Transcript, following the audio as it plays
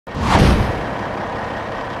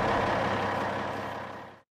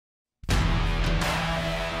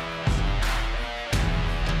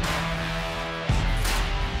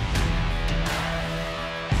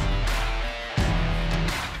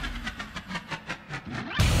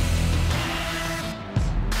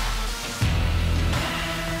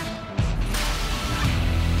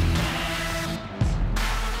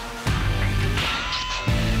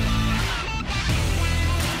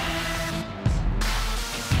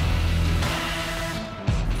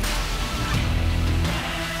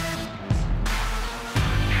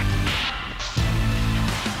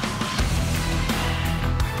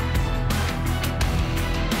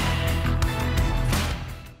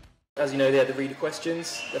as you know, they're the reader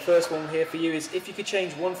questions. The first one here for you is, if you could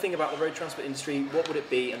change one thing about the road transport industry, what would it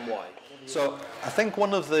be and why? So I think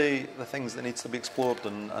one of the things that needs to be explored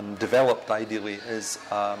and developed ideally is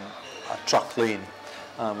a truck lane.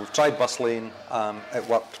 We've tried bus lane, it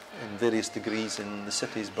worked in various degrees in the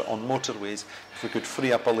cities, but on motorways, if we could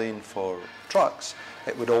free up a lane for trucks,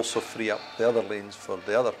 it would also free up the other lanes for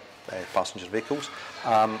the other passenger vehicles,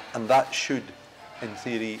 and that should, in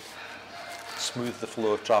theory, smooth the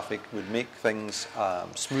flow of traffic, would make things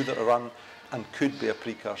smoother to run, and could be a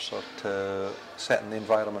precursor to setting the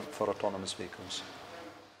environment for autonomous vehicles.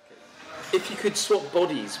 If you could swap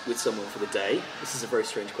bodies with someone for the day, this is a very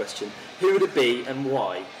strange question, who would it be and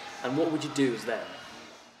why? And what would you do as them?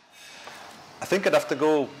 I think I'd have to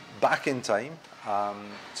go back in time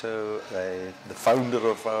to the founder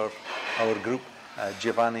of our group,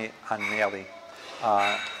 Giovanni Agnelli.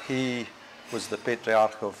 He was the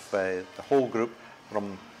patriarch of the whole group,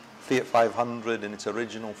 from Fiat 500 in its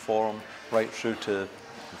original form right through to the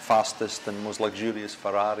fastest and most luxurious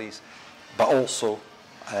Ferraris, but also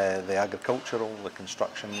the agricultural, the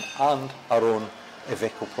construction, and our own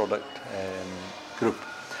Iveco product group.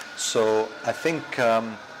 So I think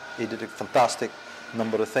he did a fantastic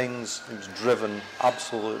number of things. He was driven,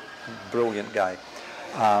 absolute brilliant guy.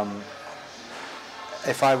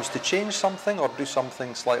 If I was to change something or do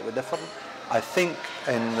something slightly different, I think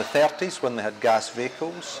in the 30s when they had gas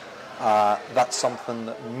vehicles, that's something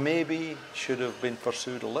that maybe should have been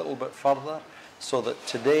pursued a little bit further, so that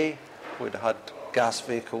today we'd had gas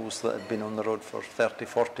vehicles that had been on the road for 30,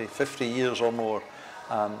 40, 50 years or more.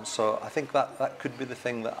 So I think that could be the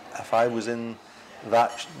thing that if I was in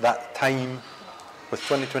that time with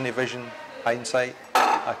 2020 vision, hindsight,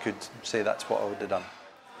 I could say that's what I would have done.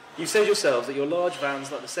 You've said yourselves that your large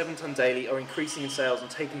vans like the 7-ton daily are increasing in sales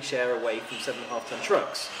and taking share away from 7.5-ton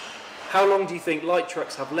trucks. How long do you think light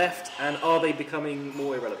trucks have left, and are they becoming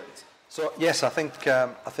more irrelevant? So yes, I think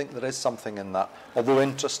there is something in that. Although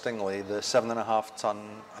interestingly, the 7.5-ton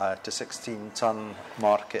to 16-ton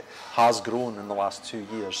market has grown in the last 2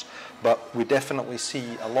 years, but we definitely see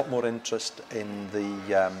a lot more interest in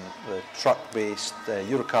the truck-based,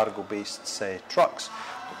 Eurocargo-based trucks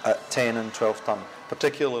at 10 and 12 ton,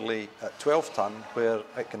 particularly at 12 ton, where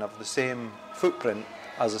it can have the same footprint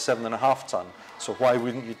as a 7.5 ton. So why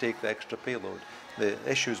wouldn't you take the extra payload? The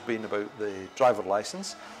issue's been about the driver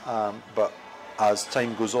licence, but as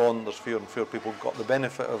time goes on, there's fewer and fewer people got the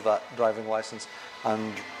benefit of that driving licence,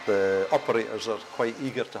 and the operators are quite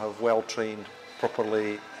eager to have well-trained,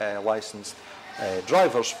 properly licensed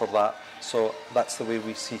drivers for that. So that's the way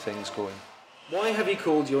we see things going. Why have you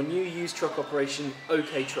called your new used truck operation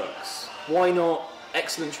OK Trucks? Why not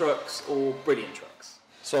Excellent Trucks or Brilliant Trucks?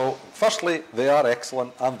 So firstly, they are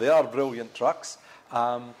excellent and they are brilliant trucks.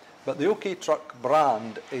 But the OK Truck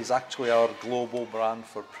brand is actually our global brand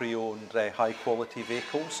for pre-owned high-quality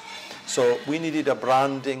vehicles. So we needed a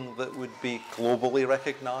branding that would be globally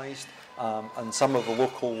recognised, and some of the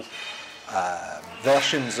local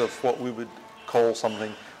versions of what we would call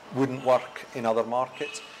something wouldn't work in other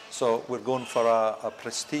markets. So we're going for a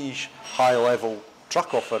prestige, high-level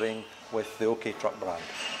truck offering with the OK Truck brand.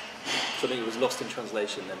 Something that was lost in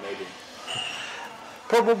translation then, maybe?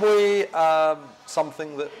 Probably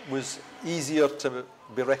something that was easier to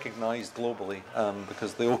be recognised globally,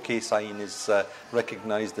 because the OK sign is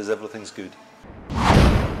recognised as everything's good.